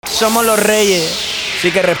somos los reyes,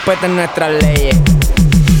 así que respeten nuestras leyes.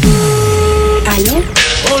 ¿Aló?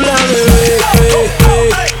 Hola bebé,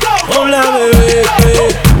 hola bebé,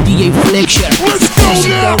 DJ Flexzher. Si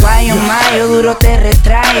te guayo, mayo, duro te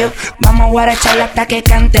retrayo. Vamos a guaracharla hasta que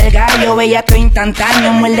cante el gallo. Bellaco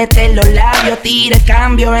instantáneo, muérdete los labios. Tira el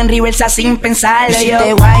cambio en reversa sin pensarlo. Si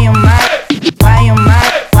te guayo, mayo,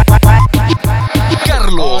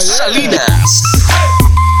 Carlos Salinas.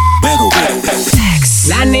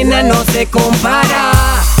 La nena no se compara,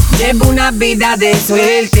 lleva una vida de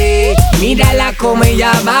suerte. Mírala como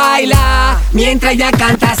ella baila, mientras ella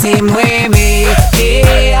canta se mueve.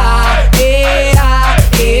 Ea, ea,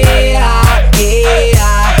 ea,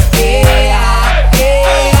 ea, ea,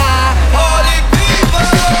 ea. Holy people.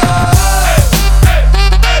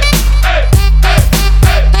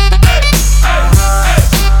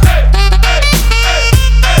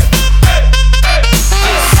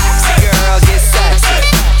 Get sexy, girl, get sexy.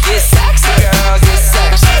 Get sexy, girl, get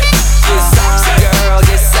sexy. Get sexy, girl,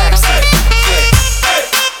 get sexy.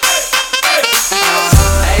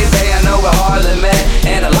 Hey, babe, I know we're hardly met,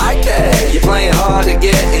 and I like that. You're playing hard to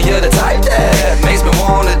get, and you're the type that makes me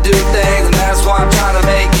wanna do things, and that's why I'm trying to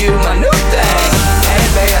make you my new thing. Hey,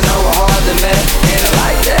 babe, I know we're hardly met, and I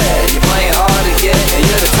like that. You're playing hard to get, and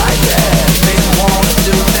you're the type that makes me wanna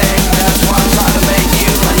do things, and that's why I'm trying to make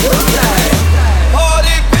you my new thing.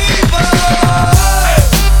 Party people.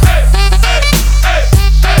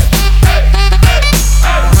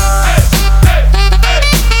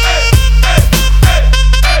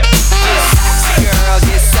 Get sexy, girl,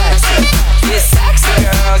 get sexy. Get sexy,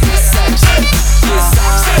 girl, get sexy. Get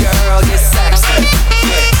sexy, girl, get sexy.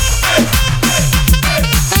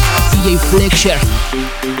 DJ Flexzher.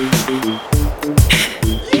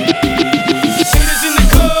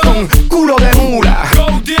 con culo de mula.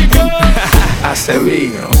 Hace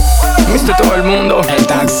vino. Viste todo el mundo, el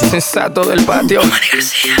taxi sensato del patio.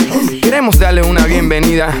 Queremos darle una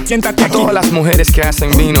bienvenida a todas las mujeres que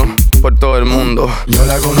hacen vino por todo el mundo. Yo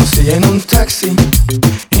la conocí en un taxi,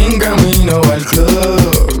 en camino al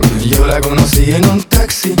club. Yo la conocí en un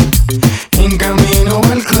taxi, en camino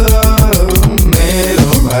al club. Me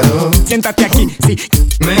lo paró. Siéntate aquí, sí.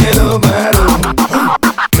 Me lo paró.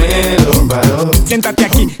 Me lo paró. Siéntate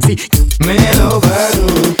aquí, sí. Me lo paró.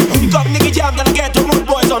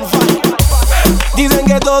 Dicen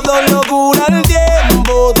que todo lo cura el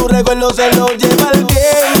tiempo, tu recuerdo se lo lleva el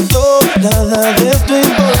viento. Nada de esto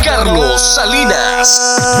importa. Carlos Salinas.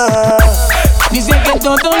 Dicen que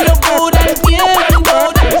todo lo cura el tiempo,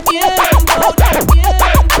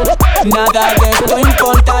 nada de esto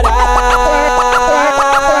importará.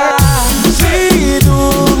 Si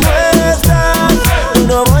tú no estás, yo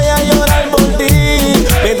no voy a llorar por ti.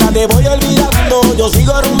 Mientras te voy olvidando, yo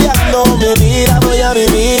sigo rumbeando, mi vida voy a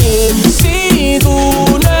vivir. Si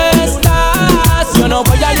tú no estás, yo no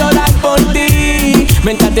voy a llorar por ti.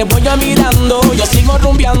 Mientras te voy mirando, yo sigo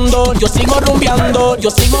rumbeando, yo sigo rumbeando, yo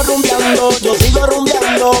sigo rumbeando, Yo sigo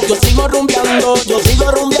rumbeando, yo sigo rumbeando, yo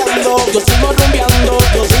sigo rumbeando, yo sigo rumbeando,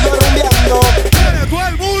 yo sigo rumbeando.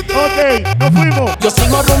 Ok, nos fuimos. yo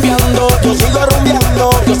sigo rumbeando, Yo sigo rumbeando,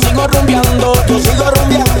 yo sigo rumbeando, yo sigo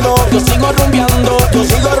rumbeando, yo sigo rumbeando. yo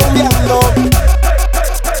sigo rumbeando.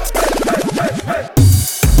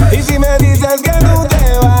 Y si me dices que tú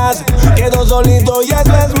te vas, quedo solito y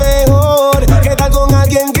eso es mejor. Que tal con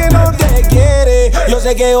alguien que no te quiere, yo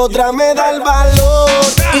sé que otra me da el valor.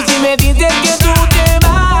 Y si me dices que tú te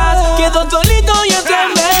vas, quedo solito y eso es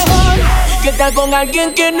mejor. Que tal con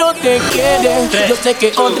alguien que no te quiere, yo sé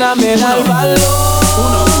que otra me da el valor.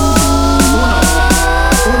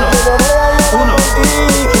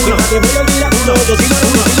 Te voy olvidando, yo sigo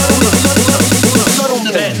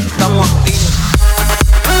rumbeando. Estamos activos.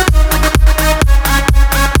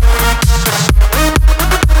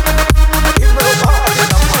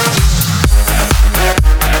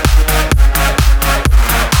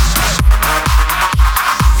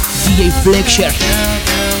 DJ Flexzher.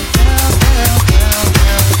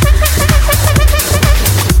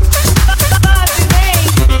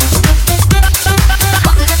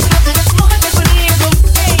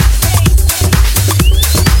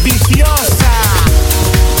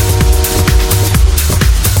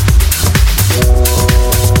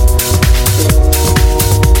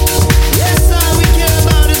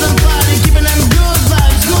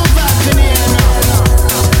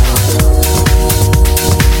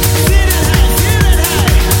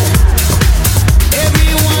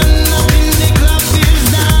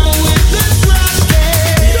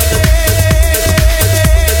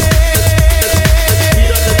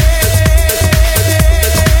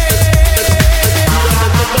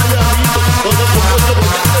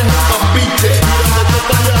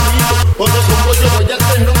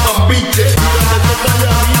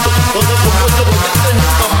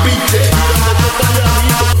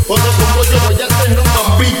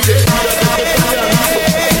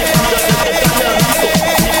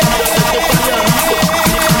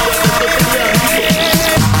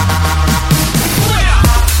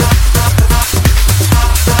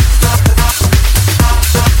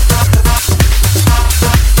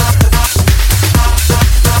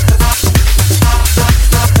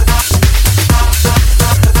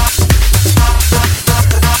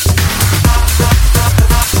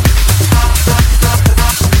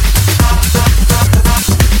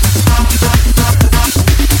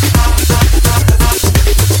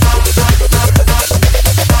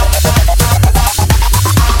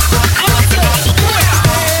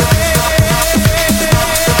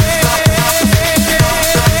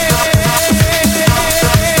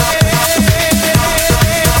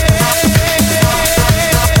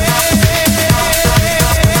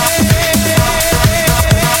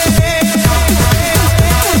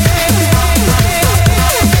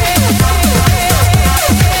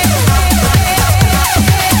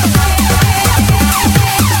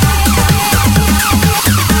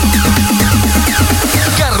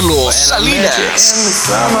 Salinas. In the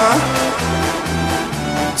summer,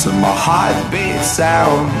 to my heartbeat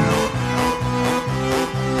sound,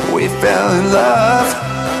 we fell in love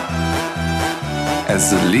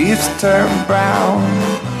as the leaves turn brown,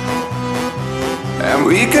 and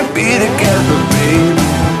we could be together, babe,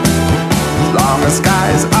 as long as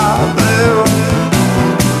skies are blue.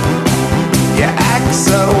 You act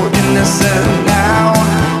so innocent now,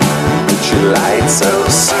 but you lied so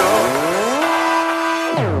soon.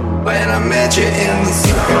 When I met you in the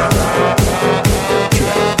summer,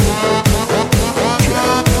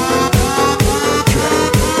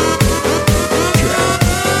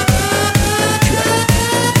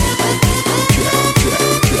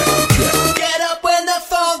 Get up when the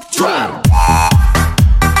funk drop.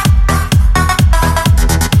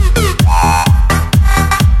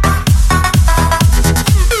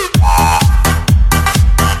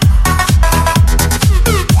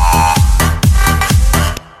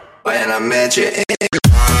 when I met you in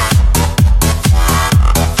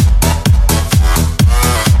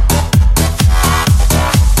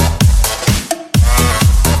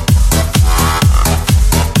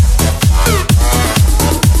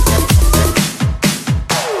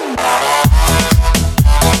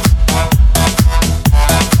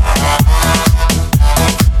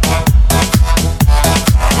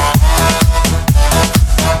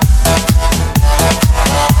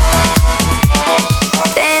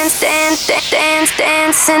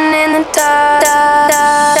dancing in the dark.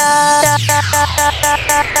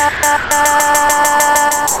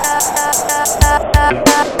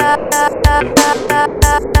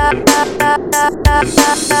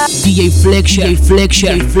 DJ Flexzher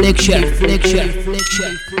Ft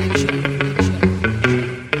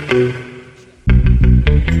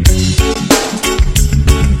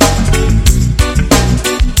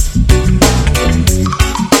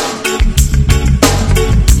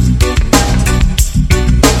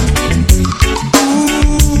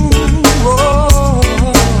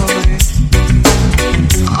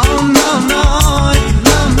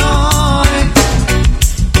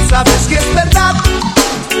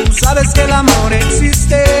Sabes que el amor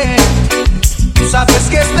existe, tú sabes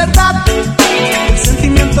que es verdad, el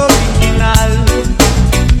sentimiento original.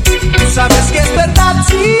 Tú sabes que es verdad,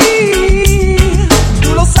 sí,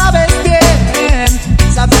 tú lo sabes bien,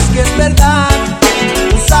 sabes que es verdad,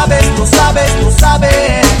 tú sabes, tú sabes, tú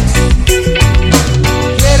sabes.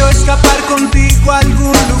 Quiero escapar contigo a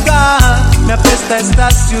algún lugar, me apesta esta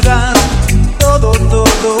ciudad, todo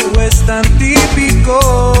es tan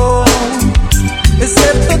típico,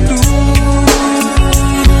 excepto tú.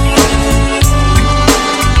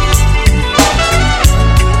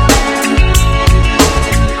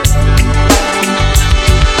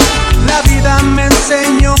 La vida me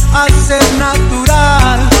enseñó a ser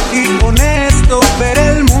natural y honesto, ver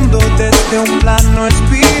el mundo desde un plano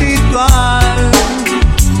espiritual.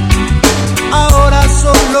 Ahora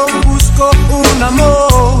solo busco un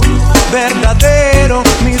amor verdadero,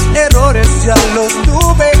 mis errores ya los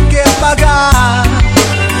tuve que pagar.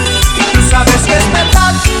 Y tú sabes que es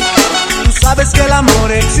verdad, tú sabes que el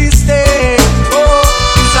amor existe, oh,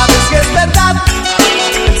 tú sabes que es verdad,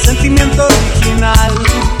 el sentimiento original.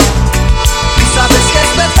 Tú sabes que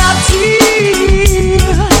es verdad, sí,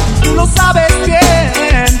 tú lo sabes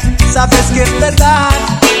bien, sabes que es verdad,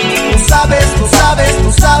 tú sabes, tú sabes,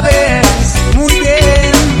 tú sabes muy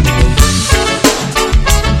bien.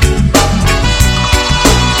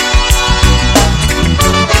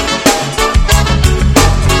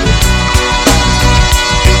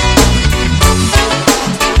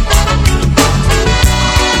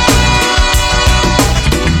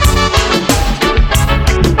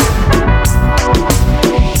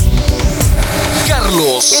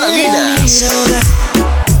 Salinas.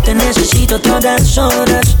 Te necesito todas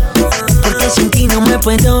horas, porque sin ti no me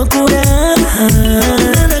puedo curar.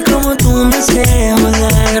 Nada como tú me hace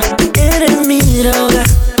volar. Eres mi droga.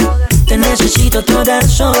 Te necesito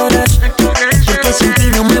todas horas, porque sin ti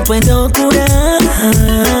no me puedo curar.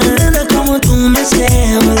 Nada como tú me hace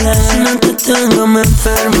volar. Si no te tengo me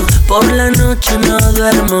enfermo, por la noche no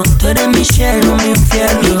duermo. Tú eres mi cielo, mi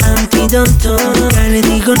infierno, mi antídoto. Ya le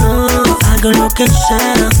digo no, hago lo que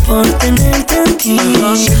sea por tenerte a ti.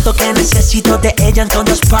 Siento que necesito de ella en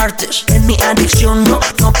todas partes. En mi adicción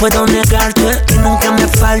no puedo negarte, que nunca me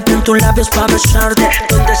falten tus labios para besarte.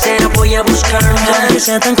 Donde sea voy a buscarte. Aunque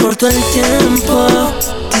sea tan corto el tiempo,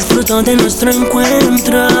 disfruto de nuestro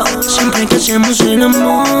encuentro. Siempre que hacemos el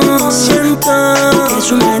amor, siento que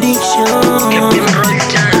es una adicción.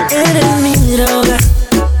 Eres mi droga,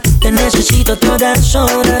 te necesito todas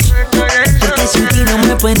horas, porque sin ti no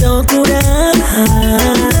me puedo curar.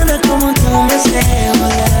 Nada como tú me hace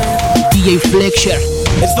volar. DJ Flexzher.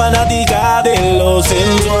 Es fanática de lo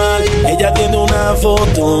sensual. Ella tiene una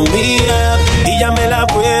foto mía y ya me la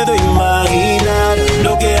puedo imaginar.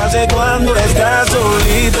 Lo que hace cuando está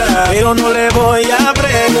solita, pero no le voy a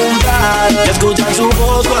preguntar. Escuchar su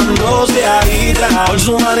voz cuando se agita, por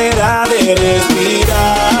su manera de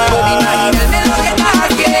respirar. Puedo imaginarme lo que está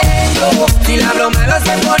haciendo. Si la hablo malo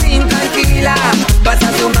se pone intranquila.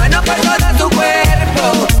 Pasa su mano por todo su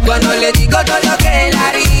cuerpo cuando le digo todo lo que él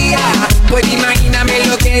haría. Puedo imaginarme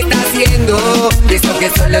lo que está haciendo. Y eso que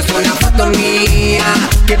solo es una foto mía.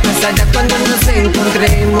 ¿Qué pasará cuando nos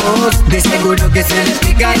encontremos? De seguro que se le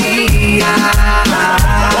explicaría.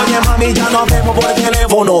 Oye mami, ya nos vemos por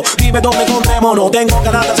teléfono. Dime dónde encontrémonos. Tengo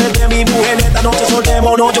ganas de hacerte mi mujer. Esta noche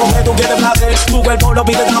soltémonos. Yo sé tú quieres placer. Tu cuerpo lo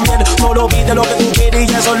pide también. Solo pide lo que tú quieres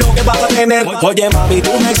y eso es lo que vas a tener. Oye mami,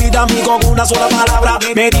 tú me excitas a mí con una sola palabra.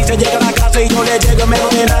 Me dice llega a la casa y yo le llego en menos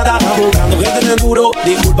de nada. Buscando gente en el duro.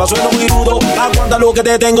 Disculpa, sueno muy rudo. Aguanta lo que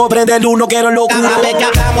te tengo, prende el uno, quiero locura. Cada vez que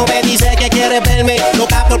hablamos me dice que quiere verme.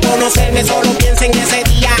 Loca por conocerme, solo piensa en ese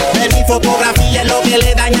día. Ver mi fotografía es lo que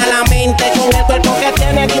le daña la mente. Con el cuerpo que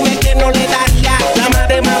tiene, dime que no le daría. La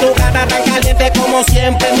de madrugada tan caliente como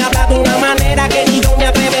siempre. Me habla de una manera que ni yo me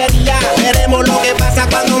atrevería. Veremos lo que pasa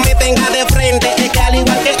cuando me tenga de frente. Es que al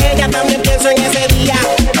igual que ella también pienso en ese día.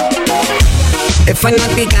 Es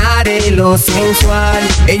fanática de lo sensual.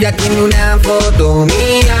 Ella tiene una foto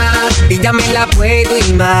mía y ya me la puedo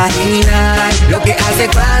imaginar. Lo que hace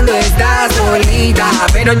cuando está solita,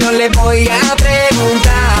 pero no le voy a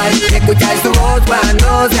preguntar. Escuchar su voz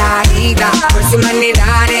cuando se agita, por su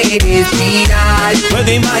manera de respirar.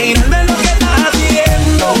 Puedo imaginarme lo que está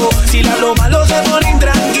haciendo. Si la hablo malo se pone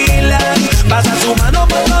intranquila. Pasa su mano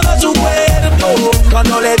por todo su cuerpo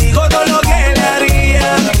cuando le digo todo lo que le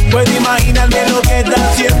haría. Puedo imaginarme lo que está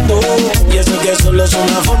haciendo. Y eso que solo es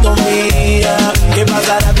una foto mía. ¿Qué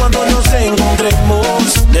pasará cuando nos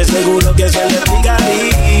encontremos? De seguro que se le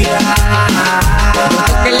explicaría.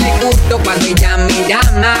 Noto que le gusto cuando ella me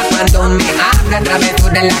llama. Cuando me habla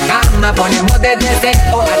travesura en la cama. Ponemos de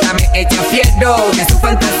deseo hasta me echa fierro. Que su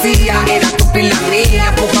fantasía era cumplir la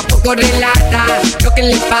mía. Poco a poco relata lo que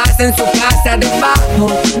le pasa en su casa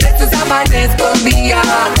debajo de sus sábanas escondía.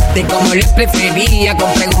 De cómo le prefería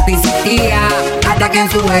con preguntas y insistía, hasta que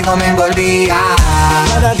en su juego me envolvía.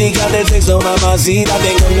 Fanática del sexo, mamacita.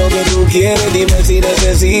 Tengo lo que tú quieres, dime si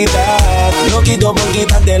necesitas. No quito por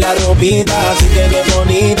quitarte la ropita. Si te ves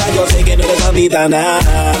bonita, yo sé que no eres santita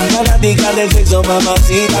nada. Fanática del sexo,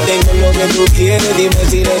 mamacita. Tengo lo que tú quieres, dime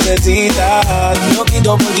si necesitas. No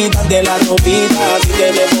quito por quitarte la ropita. Si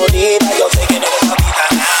te ves bonita, yo sé que no eres santita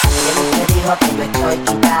nada. ¿Quién te dijo que yo estoy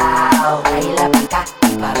quitao? Baila pa' acá,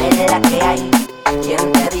 pa' ver la que hay. ¿Quién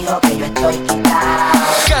te dijo que yo estoy quitao?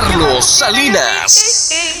 Carlos Salinas.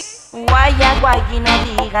 Guaya, guaya, no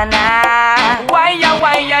diga nada. Guaya,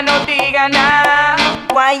 guaya, no diga nada.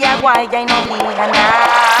 Guaya, guaya, y no diga nada.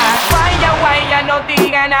 Guaya, guaya, no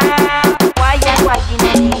diga nada. Guaya, guaya, y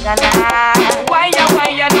no diga nada. Guaya,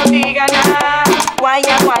 guaya, no diga nada.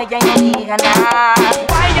 Guaya, guaya, y no diga nada.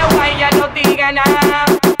 Guaya, guaya, no diga nada.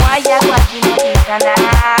 Guaya, guaya, y no diga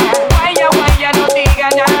nada. Guaya, guaya, no diga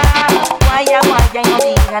nada. Guaya, guaya, y no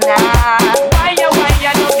diga nada. Guaya,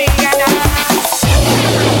 guaya, no diga nada.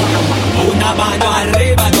 Una mano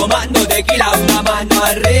arriba tomando tequila, una mano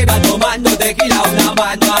arriba tomando tequila, una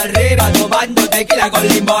mano arriba tomando tequila con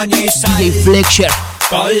limón y sal. DJ Flexzher.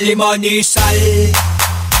 Con limón y sal.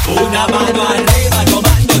 Una mano arriba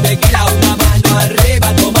tomando tequila, una mano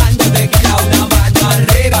arriba tomando tequila, una mano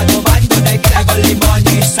arriba tomando tequila con limón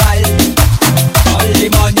y sal. Con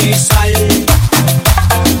limón y sal.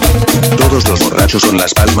 Todos los borrachos con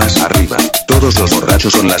las palmas arriba. Todos los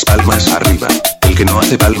borrachos con las palmas arriba. El que no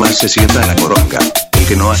hace palmas se sienta a la coronga. El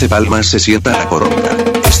que no hace palmas se sienta a la coronga.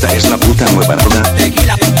 Esta es la puta nueva moda.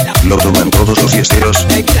 Lo toman todos los fiesteros.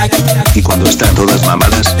 Y cuando están todas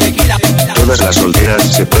mamadas, todas las solteras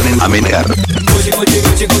se ponen a menear. Qué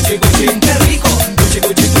rico.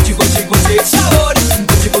 Sabor.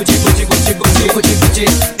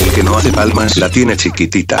 El que no hace palmas la tiene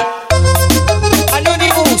chiquitita.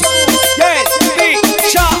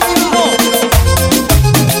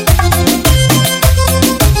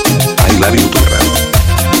 I love you, turra.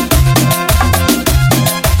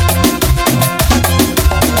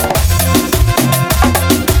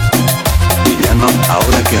 Villano,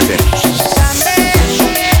 ¿ahora qué hacemos?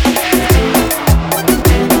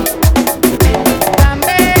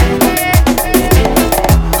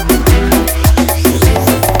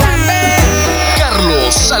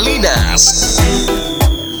 Carlos Salinas.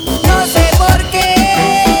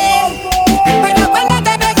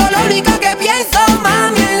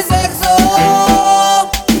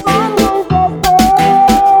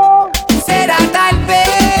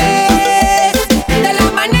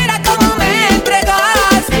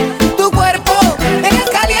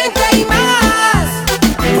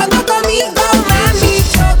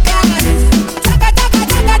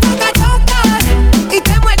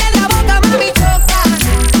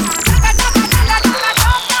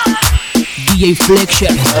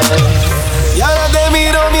 Flexzher. Y ahora te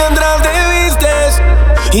miro mientras te vistes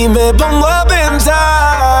y me pongo a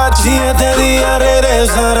pensar si este día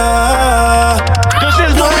regresará.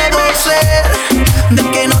 Puedo ser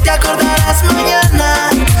de que no te acordarás mañana.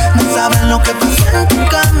 No sabrán lo que pasó en tu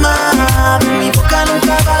cama. De mi boca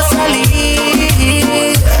nunca va a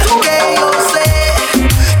salir. Que yo sé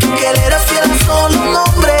que querer fiel a solo un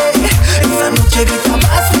hombre. Esa noche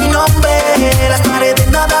gritabas mi nombre. Las paredes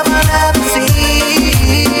nada van a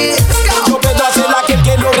decir. Yo puedo ser aquel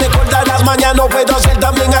que no recordarás mañana. Puedo ser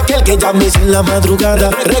también aquel que llames en la madrugada.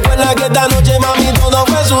 Recuerda que esta noche, mami, todo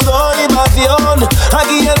fue sudor y pasión.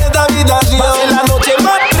 Aquí en esta habitación pasé la noche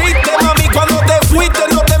más triste, mami, cuando te fuiste.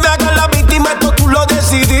 No te me hagas la víctima, esto tú lo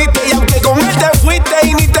decidiste. Y aunque con él te fuiste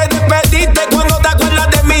y ni te despediste, cuando te acuerdas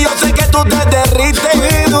de mí, yo sé que tú te derrites.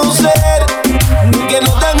 Puedo ser que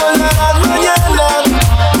no te acordarás mañana.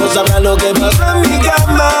 No sabrás lo que pasa en mi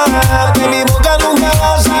cama. De mi boca nunca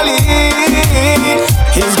va a salir.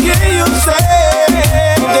 Es que yo sé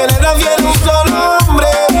que le era fiel un solo hombre.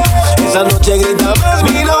 Esa noche gritabas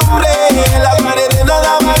mi nombre. Las paredes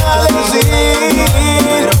nada van a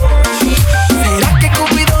decir. ¿Será que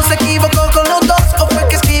Cupido se equivocó con los dos? ¿O fue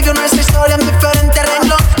que escribió nuestra historia en diferente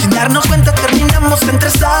renglón? Sin darnos cuenta terminamos entre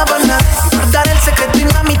sábanas. Guardar el secreto y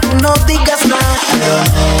mami tú no digas nada. Pero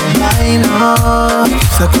no, ay no.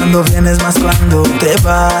 Sé cuando vienes más cuando te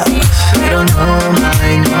vas. Pero no,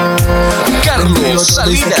 ay no. Carlos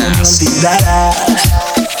Salinas.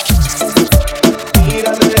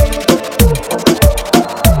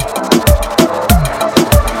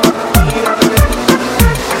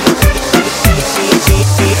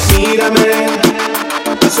 Mírame,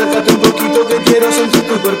 acércate un poquito que quiero sentir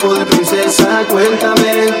tu cuerpo de princesa.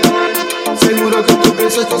 Cuéntame, seguro que tú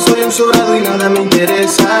piensas que soy un sobrado y nada me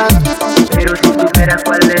interesa. Pero si supieras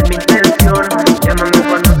cuál es mi intención, llámame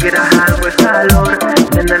cuando quieras algo de calor.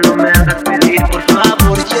 Nena, no me hagas pedir, por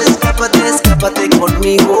favor. Y escápate, escápate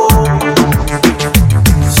conmigo.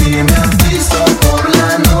 Si me has visto por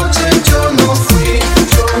la noche, yo no fui,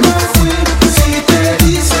 yo no fui. Si te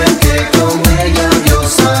dicen que con ella yo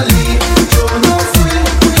salí, yo no fui.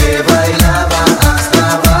 Que bailaba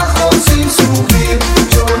hasta abajo sin subir,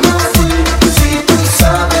 yo no fui. Si tú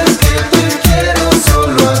sabes que te quiero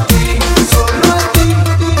solo a ti, solo a ti.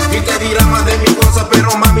 Y te dirá más de mi cosa,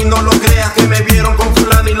 pero mami no lo creas, que me vieron con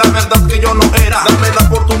fulano y la verdad que yo no era. Dame la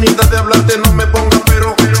oportunidad de hablarte, no me pongas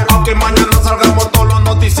pero aunque mañana salgamos todos los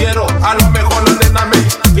noticieros, a lo mejor la nena me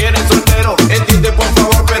quiere soltero. Entiende por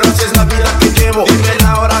favor, pero así es la vida que llevo. Dime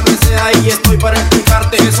la hora que sea y estoy para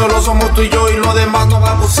explicarte que solo somos tú y yo y lo demás no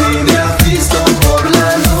va a gustar. Si me has visto por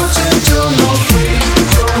la noche, yo no fui,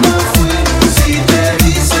 yo no fui. Si te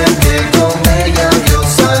dicen que con ella yo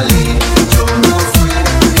salí, yo no fui.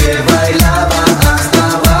 Que bailaba hasta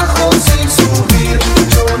abajo sin subir,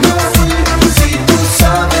 yo no fui. Si tú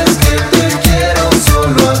sabes que te quiero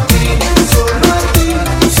solo a ti, solo a ti.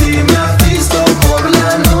 Si me has visto por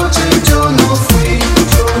la noche, yo no fui,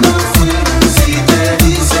 yo no fui. Si te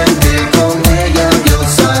dicen que con ella yo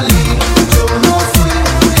salí, yo no fui.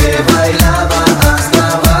 Que bailaba hasta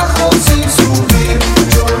abajo sin subir,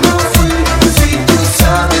 yo no fui. Si tú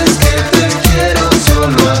sabes que te quiero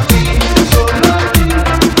solo a ti, solo a ti.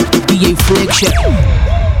 DJ Flexzher.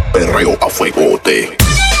 Perreo a fuegote.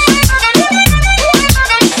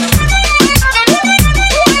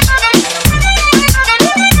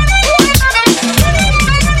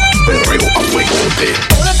 Perreo a fuegote.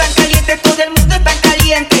 Todo tan caliente, todo el mundo tan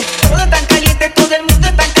caliente. Todo tan caliente, todo el mundo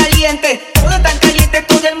tan caliente. Todo tan caliente,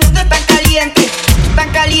 todo el mundo tan caliente. Tan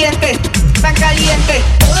caliente, tan caliente.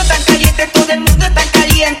 Todo tan caliente, todo el mundo tan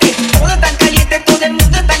caliente. Todo tan caliente, todo el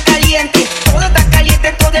mundo tan caliente. Todo tan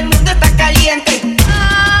caliente, todo el mundo tan caliente.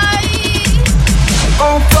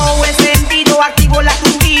 Con flow encendido, activo las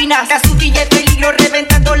turbinas. La sutilla peligro,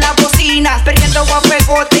 reventando las bocinas. Perdiendo agua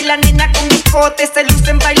fuegote y la nena con bicote. Se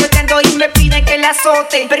lucen bailoteando y me piden que la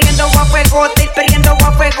azote. Perdiendo agua fuegote, perdiendo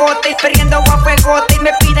agua fuegote. Perdiendo agua fuegote y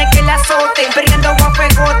me piden que la azote. Perdiendo agua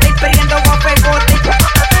fuegote, perdiendo agua fuegote.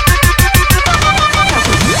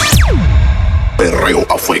 Perreo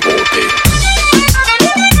a fuegote.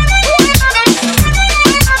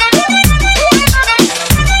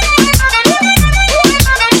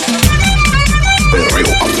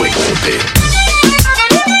 Perreo a fuegote.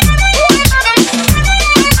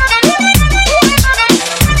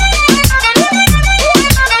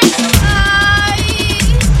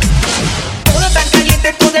 Todo tan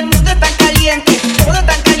caliente, todo el mundo tan caliente. Todo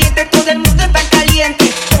tan caliente, todo el mundo tan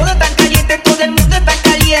caliente. Todo tan caliente, todo el mundo tan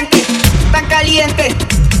caliente. Tan caliente,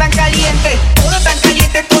 tan caliente. Todo tan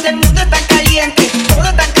caliente, todo el mundo tan caliente.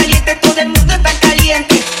 Todo tan caliente, todo el mundo tan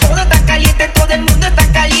caliente. Todo tan caliente. caliente, todo el mundo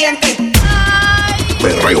está caliente.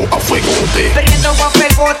 Perreo a fuegote. Perriendo a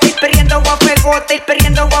fuegote, perriendo a fuegote,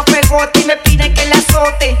 perriendo a fuegote y me piden que la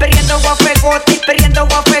azote. Perriendo a fuegote, perriendo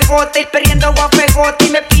a fuegote, perriendo a fuegote y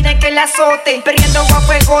me piden que la azote. Perriendo a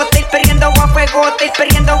fuegote, perriendo a fuegote,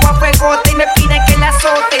 perriendo a fuegote y me piden que la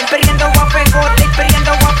azote. Perriendo a fuegote,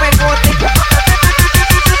 perriendo a fuegote.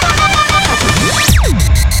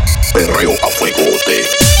 Perreo a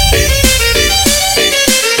fuegote.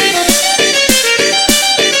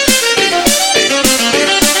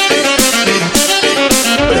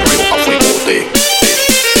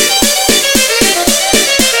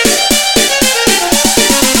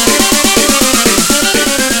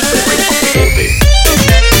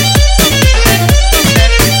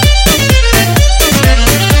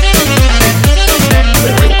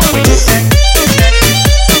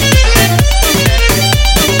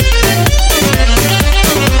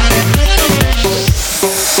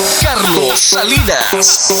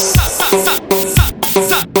 Salinas.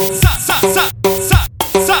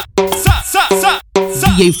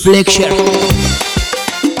 DJ Flexzher.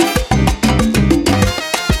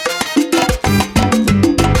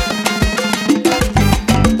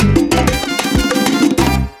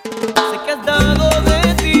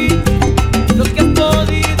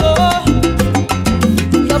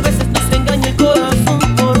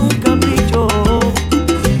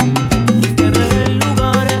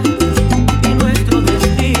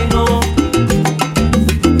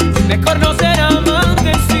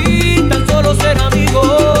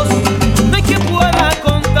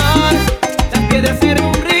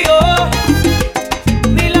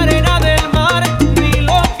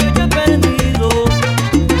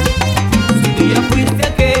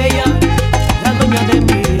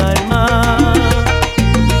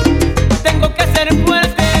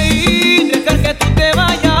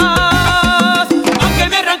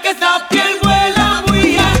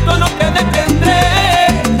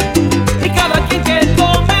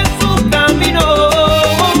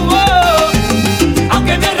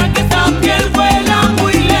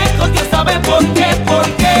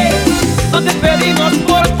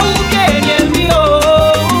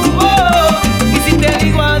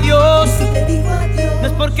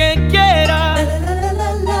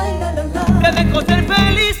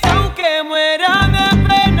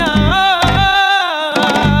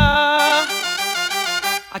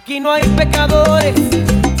 Aquí no hay pecadores.